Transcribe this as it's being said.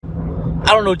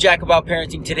I don't know jack about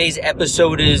parenting. Today's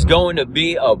episode is going to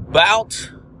be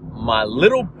about my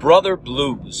little brother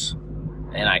blues,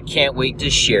 and I can't wait to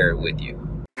share it with you.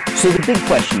 So the big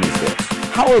question is this: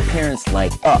 how are parents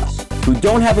like us, who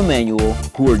don't have a manual,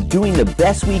 who are doing the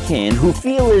best we can, who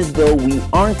feel as though we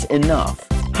aren't enough,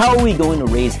 how are we going to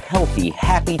raise healthy,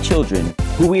 happy children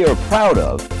who we are proud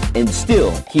of and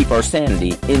still keep our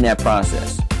sanity in that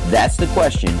process? That's the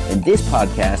question, and this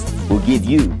podcast will give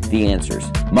you the answers.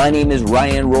 My name is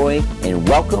Ryan Roy, and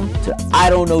welcome to I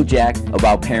Don't Know Jack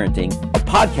About Parenting, a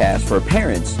podcast for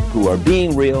parents who are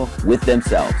being real with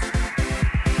themselves.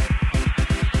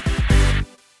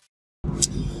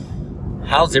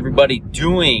 How's everybody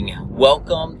doing?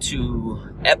 Welcome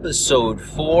to episode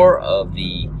 4 of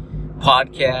the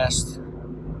podcast,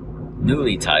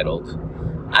 newly titled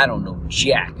I Don't Know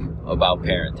Jack About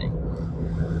Parenting.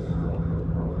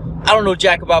 I don't know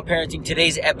jack about parenting.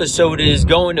 Today's episode is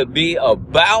going to be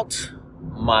about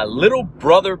my little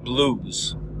brother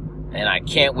blues, and I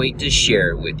can't wait to share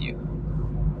it with you.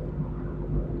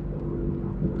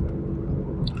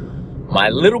 My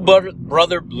little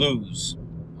brother blues.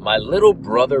 My little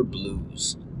brother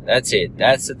blues. That's it.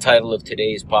 That's the title of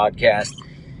today's podcast.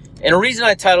 And the reason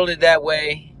I titled it that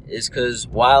way is because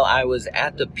while I was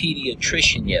at the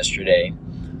pediatrician yesterday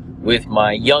with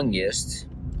my youngest,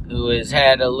 who has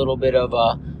had a little bit of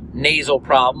nasal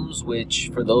problems,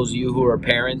 which for those of you who are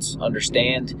parents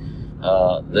understand,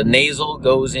 the nasal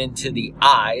goes into the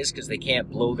eyes because they can't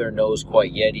blow their nose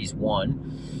quite yet. He's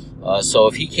 1. So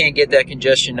if he can't get that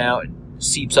congestion out, it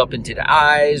seeps up into the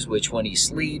eyes, which when he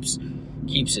sleeps,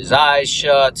 keeps his eyes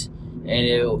shut.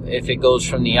 And if it goes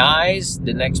from the eyes,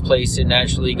 the next place it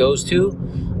naturally goes to,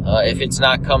 if it's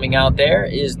not coming out there,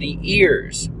 is the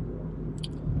ears.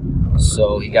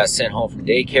 So he got sent home from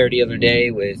daycare the other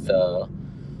day with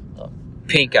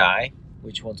pink eye,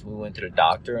 which once we went to the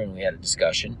doctor and we had a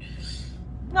discussion.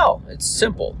 No, it's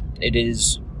simple.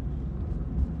 There's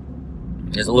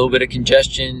a little bit of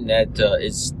congestion that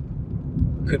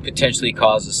could potentially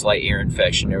cause a slight ear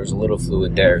infection. There was a little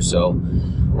fluid there, so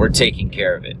we're taking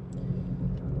care of it.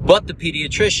 But the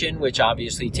pediatrician, which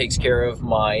obviously takes care of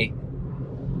my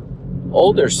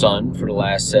older son for the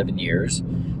last 7 years,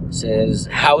 says,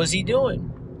 "How is he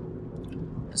doing?"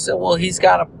 I said, "Well, he's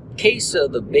got a case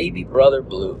of the baby brother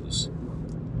blues."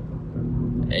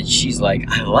 And she's like,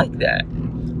 "I like that."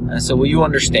 I said, "Well, you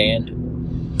understand."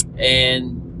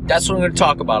 And that's what I'm going to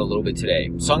talk about a little bit today.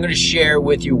 So I'm going to share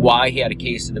with you why he had a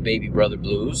case of the baby brother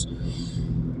blues.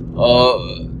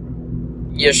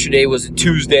 Yesterday was a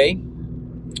Tuesday.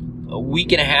 A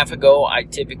week and a half ago, I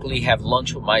typically have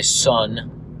lunch with my son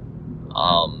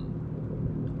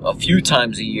a few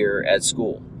times a year at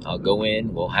school. I'll go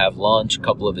in, we'll have lunch, a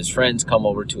couple of his friends come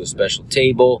over to a special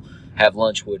table, have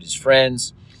lunch with his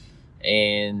friends,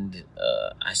 and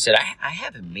I said, I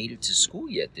haven't made it to school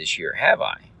yet this year, have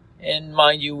I? And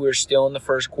mind you, we're still in the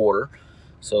first quarter,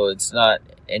 so it's not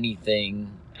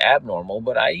anything abnormal,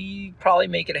 but I probably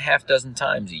make it a half dozen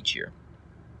times each year.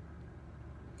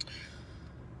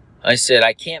 I said,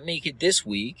 I can't make it this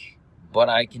week, but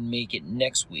I can make it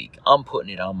next week. I'm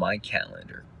putting it on my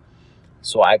calendar.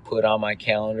 So I put on my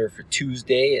calendar for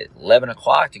Tuesday at 11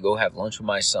 o'clock to go have lunch with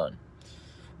my son.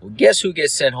 Well, guess who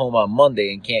gets sent home on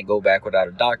Monday and can't go back without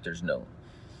a doctor's note?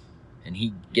 And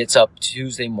he gets up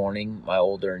Tuesday morning, my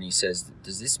older, and he says,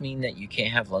 "Does this mean that you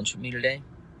can't have lunch with me today?"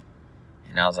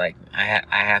 And I was like, I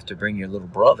have to bring your little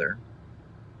brother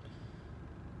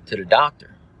to the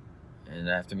doctor. And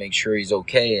I have to make sure he's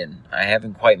okay, and I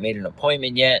haven't quite made an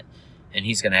appointment yet. And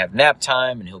he's going to have nap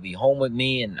time, and he'll be home with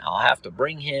me, and I'll have to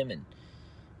bring him, and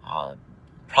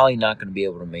probably not going to be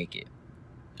able to make it.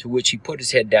 To which he put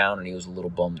his head down, and he was a little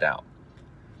bummed out.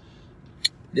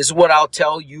 This is what I'll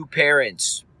tell you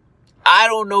parents. I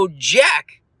don't know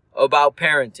jack about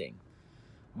parenting,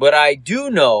 but I do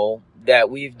know that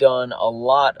we've done a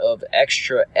lot of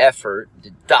extra effort.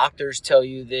 The doctors tell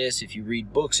you this. If you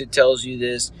read books, it tells you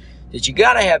this, that you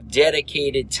got to have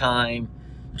dedicated time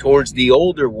towards the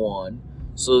older one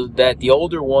so that the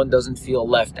older one doesn't feel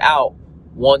left out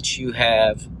once you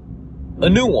have a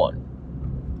new one.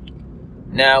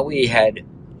 Now, we had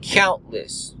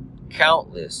countless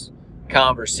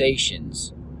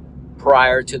conversations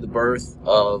prior to the birth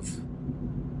of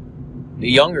the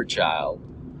younger child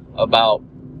about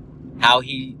how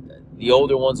the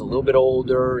older one's a little bit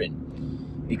older,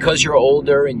 and because you're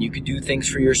older and you could do things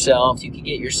for yourself, you could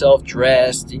get yourself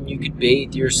dressed and you could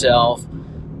bathe yourself.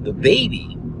 The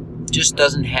baby just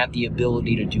doesn't have the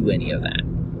ability to do any of that.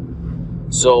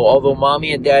 So although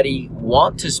mommy and daddy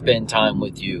want to spend time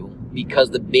with you, because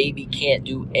the baby can't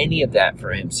do any of that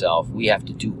for himself, we have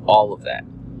to do all of that.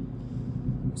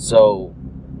 So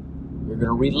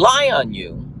going to rely on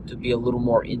you to be a little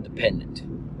more independent.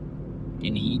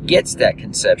 And he gets that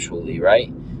conceptually,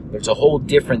 right? But it's a whole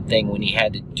different thing when he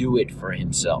had to do it for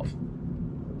himself.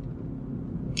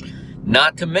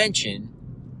 Not to mention,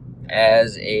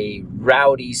 as a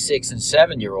rowdy 6 and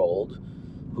 7-year-old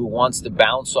who wants to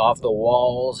bounce off the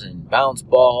walls and bounce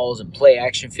balls and play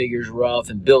action figures rough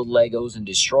and build Legos and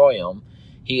destroy them,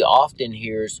 he often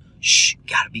hears, "Shh,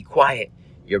 gotta be quiet.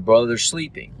 Your brother's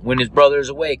sleeping." When his brother's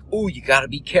awake, "Ooh, you gotta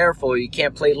be careful. You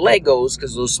can't play Legos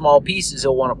because those small pieces,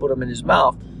 he'll want to put them in his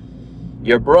mouth."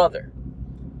 Your brother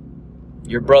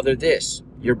this,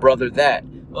 your brother that.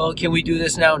 "Oh, can we do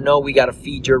this now?" "No, we gotta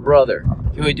feed your brother."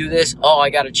 "Can we do this?" "Oh, I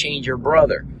gotta change your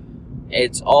brother."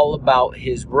 It's all about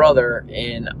his brother,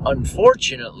 and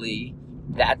unfortunately,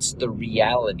 that's the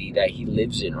reality that he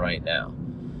lives in right now.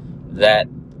 That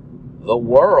the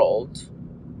world,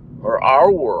 or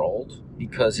our world,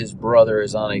 because his brother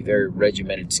is on a very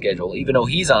regimented schedule, even though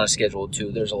he's on a schedule too,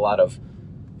 there's a lot of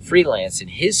freelance in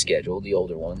his schedule, the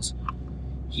older ones.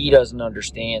 He doesn't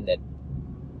understand that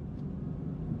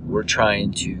we're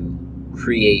trying to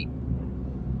create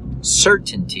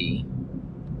certainty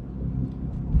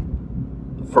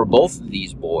for both of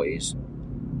these boys,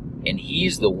 and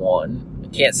he's the one. I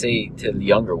can't say to the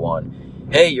younger one,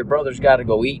 "Hey, your brother's got to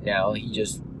go eat now." He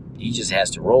just has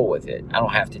to roll with it. I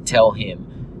don't have to tell him,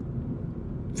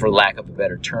 for lack of a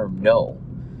better term, no.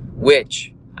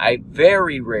 Which I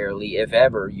very rarely, if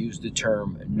ever, use the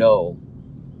term no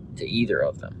to either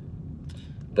of them.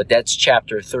 But that's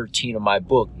chapter 13 of my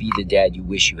book, Be the Dad You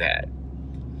Wish You Had.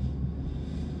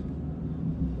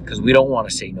 Because we don't want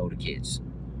to say no to kids.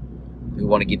 We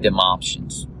want to give them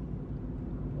options.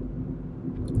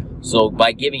 So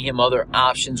by giving him other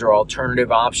options or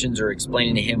alternative options or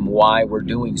explaining to him why we're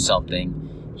doing something,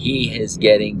 he is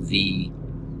getting the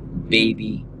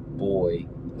baby boy,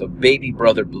 the baby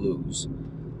brother blues.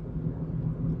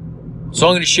 So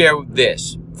I'm going to share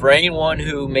this. For anyone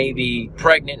who may be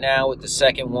pregnant now with the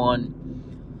second one,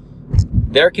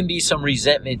 there can be some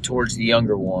resentment towards the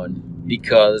younger one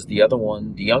because the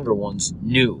younger one's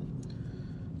new.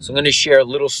 So I'm going to share a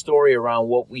little story around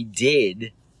what we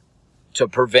did to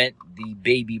prevent the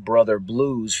baby brother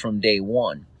blues from day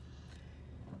one.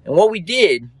 And what we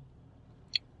did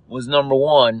was, number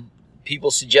one, people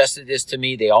suggested this to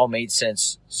me. They all made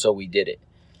sense, so we did it.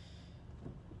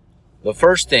 The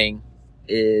first thing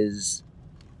is,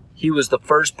 he was the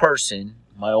first person,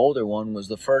 my older one was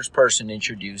the first person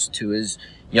introduced to his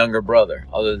younger brother,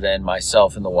 other than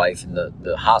myself and the wife and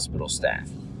the hospital staff.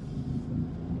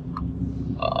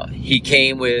 He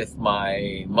came with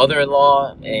my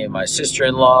mother-in-law and my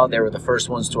sister-in-law. They were the first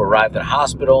ones to arrive at the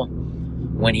hospital.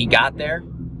 When he got there,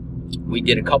 we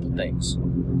did a couple things.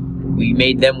 We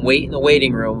made them wait in the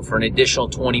waiting room for an additional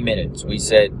 20 minutes. We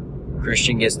said,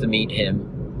 Christian gets to meet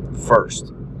him first.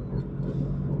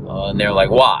 And they're like,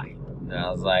 "Why?" And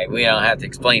I was like, "We don't have to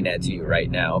explain that to you right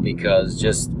now, because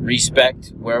just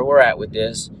respect where we're at with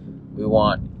this. We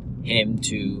want him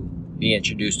to be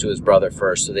introduced to his brother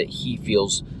first so that he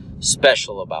feels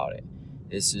special about it.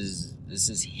 This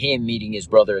is him meeting his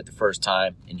brother at the first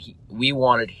time, and we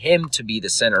wanted him to be the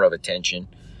center of attention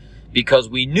because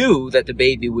we knew that the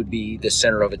baby would be the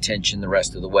center of attention the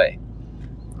rest of the way."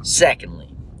 Secondly,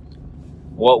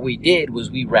 what we did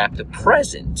was we wrapped a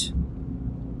present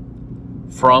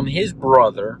from his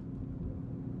brother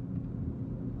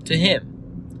to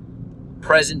him.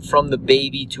 Present from the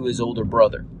baby to his older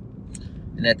brother.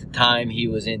 And at the time, he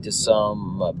was into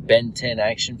some Ben 10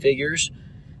 action figures.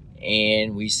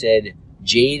 And we said,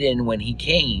 Jaden, when he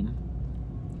came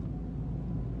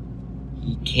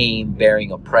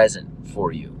bearing a present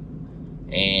for you.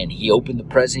 And he opened the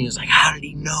present. He was like, "How did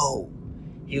he know?"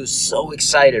 He was so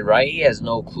excited, right? He has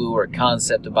no clue or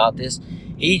concept about this.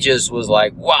 He just was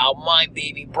like, "Wow, my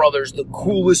baby brother's the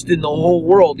coolest in the whole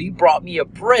world. He brought me a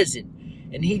present.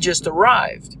 And he just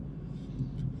arrived."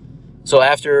 So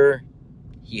after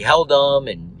he held him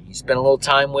and he spent a little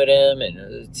time with him,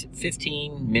 and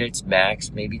 15 minutes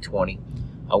max, maybe 20,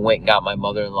 I went and got my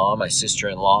mother-in-law, my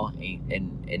sister-in-law,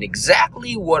 and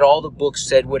exactly what all the books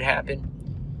said would happen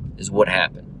is what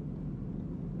happened.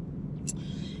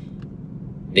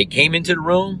 They came into the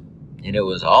room, and it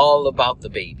was all about the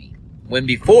baby. When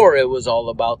before, it was all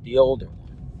about the older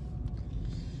one.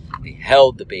 They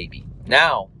held the baby.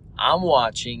 Now, I'm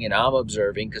watching and I'm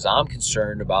observing because I'm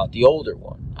concerned about the older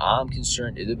one. I'm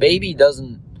concerned. The baby's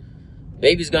going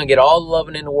to get all the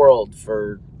loving in the world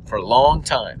for a long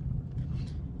time.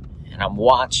 And I'm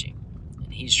watching.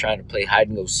 And he's trying to play hide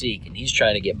and go seek. And he's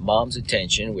trying to get mom's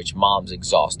attention, which mom's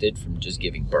exhausted from just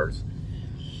giving birth.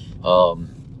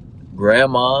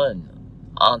 Grandma and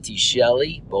Auntie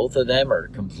Shelly, both of them are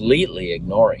completely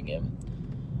ignoring him.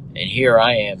 And here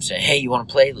I am saying, hey, you want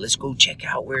to play? Let's go check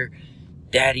out where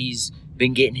Daddy's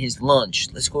been getting his lunch.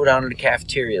 Let's go down to the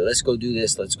cafeteria. Let's go do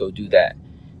this. Let's go do that.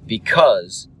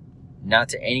 Because, not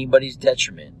to anybody's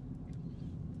detriment,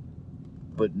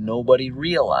 but nobody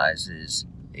realizes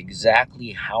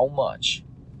exactly how much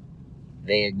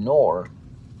they ignore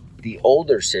the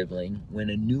older sibling when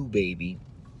a new baby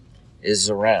is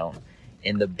around.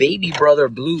 And the baby brother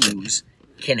blues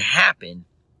can happen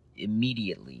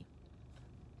immediately.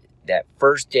 That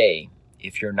first day,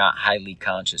 if you're not highly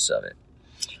conscious of it.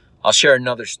 I'll share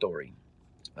another story.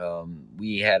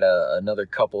 We had another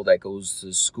couple that goes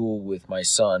to school with my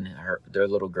son, their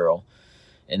little girl,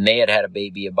 and they had a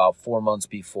baby about 4 months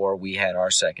before we had our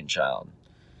second child.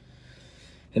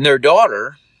 And their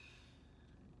daughter,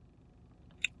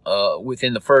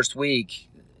 within the first week,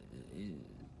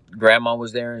 Grandma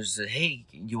was there and said, hey,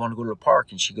 you want to go to the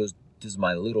park? And she goes, does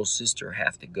my little sister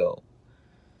have to go?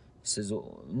 He says,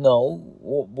 no.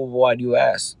 Well, why do you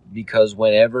ask? Because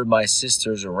whenever my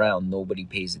sister's around, nobody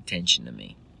pays attention to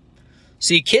me.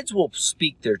 See, kids will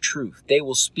speak their truth. They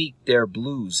will speak their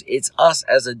blues. It's us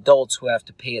as adults who have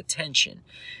to pay attention.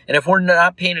 And if we're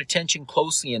not paying attention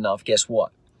closely enough, guess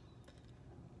what?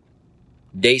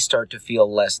 They start to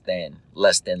feel less than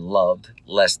loved,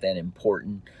 less than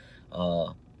important.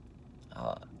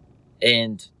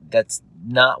 And that's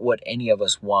not what any of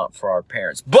us want for our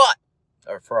parents,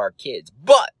 or for our kids.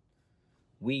 But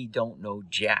we don't know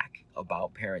jack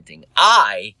about parenting.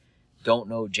 I don't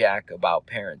know jack about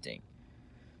parenting.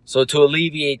 So to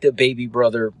alleviate the baby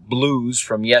brother blues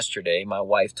from yesterday, my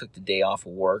wife took the day off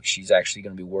of work. She's actually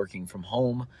going to be working from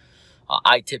home.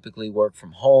 I typically work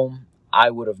from home. I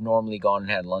would have normally gone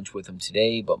and had lunch with him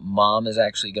today, but Mom is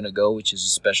actually going to go, which is a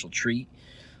special treat.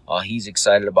 He's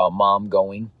excited about Mom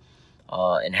going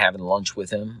and having lunch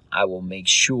with him. I will make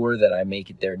sure that I make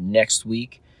it there next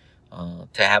week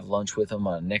to have lunch with him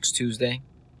on next Tuesday,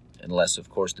 unless, of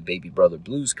course, the baby brother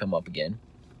blues come up again.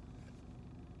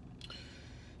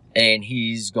 And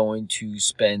he's going to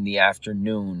spend the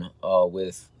afternoon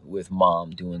with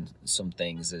Mom doing some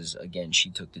things, as, again, she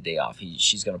took the day off.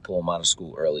 She's going to pull him out of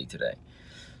school early today.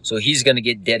 So he's going to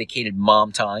get dedicated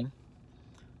mom time.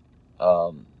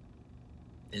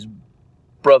 His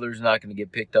brother's not going to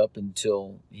get picked up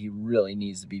until he really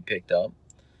needs to be picked up.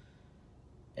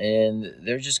 And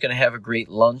they're just going to have a great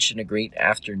lunch and a great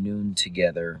afternoon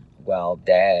together while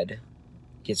Dad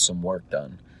gets some work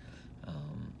done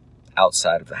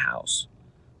outside of the house.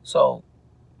 So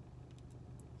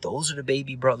those are the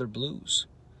baby brother blues.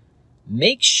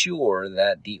 Make sure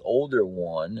that the older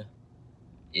one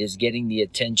is getting the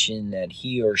attention that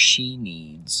he or she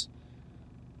needs.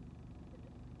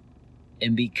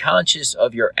 And be conscious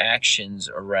of your actions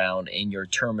around and your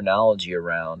terminology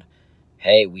around,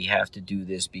 hey, we have to do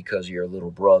this because your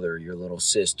little brother, your little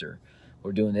sister.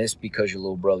 We're doing this because your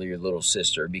little brother, your little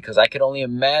sister. Because I can only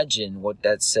imagine what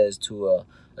that says to a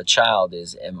child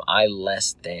is, am I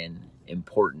less than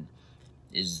important?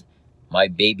 Is my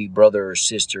baby brother or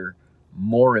sister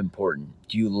more important?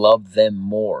 Do you love them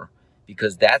more?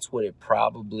 Because that's what it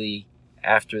probably,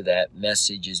 after that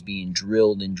message is being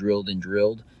drilled and drilled and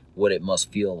drilled, what it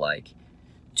must feel like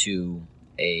to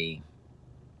an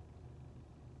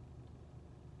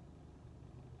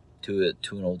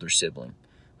older sibling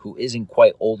who isn't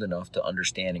quite old enough to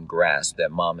understand and grasp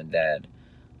that Mom and Dad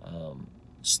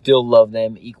still love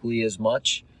them equally as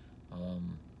much.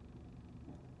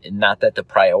 And not that the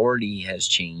priority has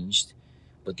changed,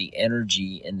 but the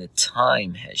energy and the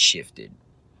time has shifted.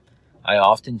 I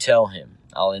often tell him,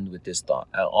 I'll end with this thought.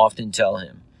 I often tell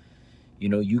him, you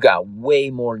know, you got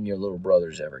way more than your little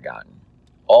brother's ever gotten.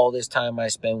 All this time I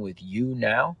spend with you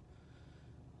now,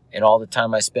 and all the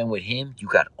time I spend with him, you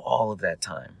got all of that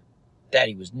time.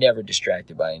 Daddy was never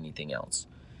distracted by anything else.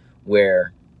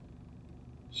 Where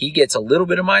he gets a little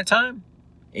bit of my time,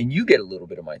 and you get a little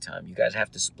bit of my time. You guys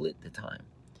have to split the time.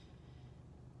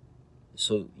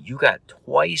 So you got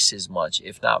twice as much,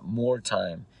 if not more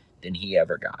time, than he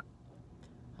ever got.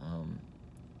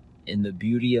 And the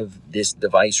beauty of this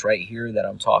device right here that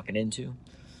I'm talking into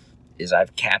is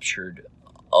I've captured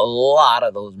a lot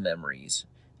of those memories.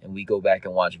 And we go back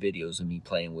and watch videos of me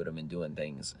playing with him and doing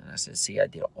things. And I said, see, I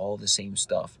did all the same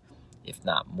stuff, if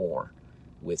not more,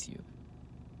 with you.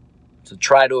 So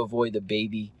try to avoid the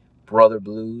baby brother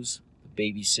blues, the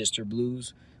baby sister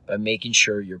blues, by making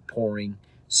sure you're pouring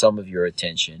some of your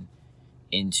attention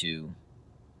into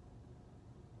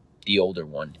the older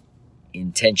one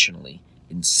intentionally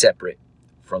and separate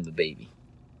from the baby.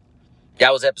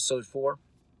 That was episode 4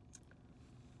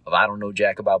 of I Don't Know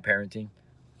Jack About Parenting.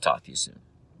 Talk to you soon.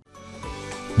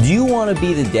 Do you want to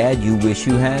be the dad you wish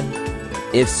you had?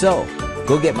 If so,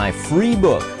 go get my free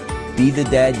book, Be the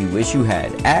Dad You Wish You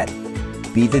Had, at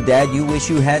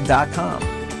BeTheDadYouWishYouHad.com.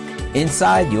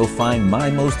 Inside, you'll find my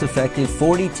most effective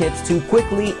 40 tips to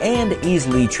quickly and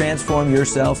easily transform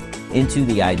yourself into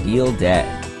the ideal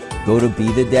dad. Go to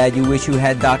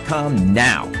BeTheDadYouWishYouHad.com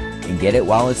now and get it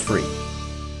while it's free.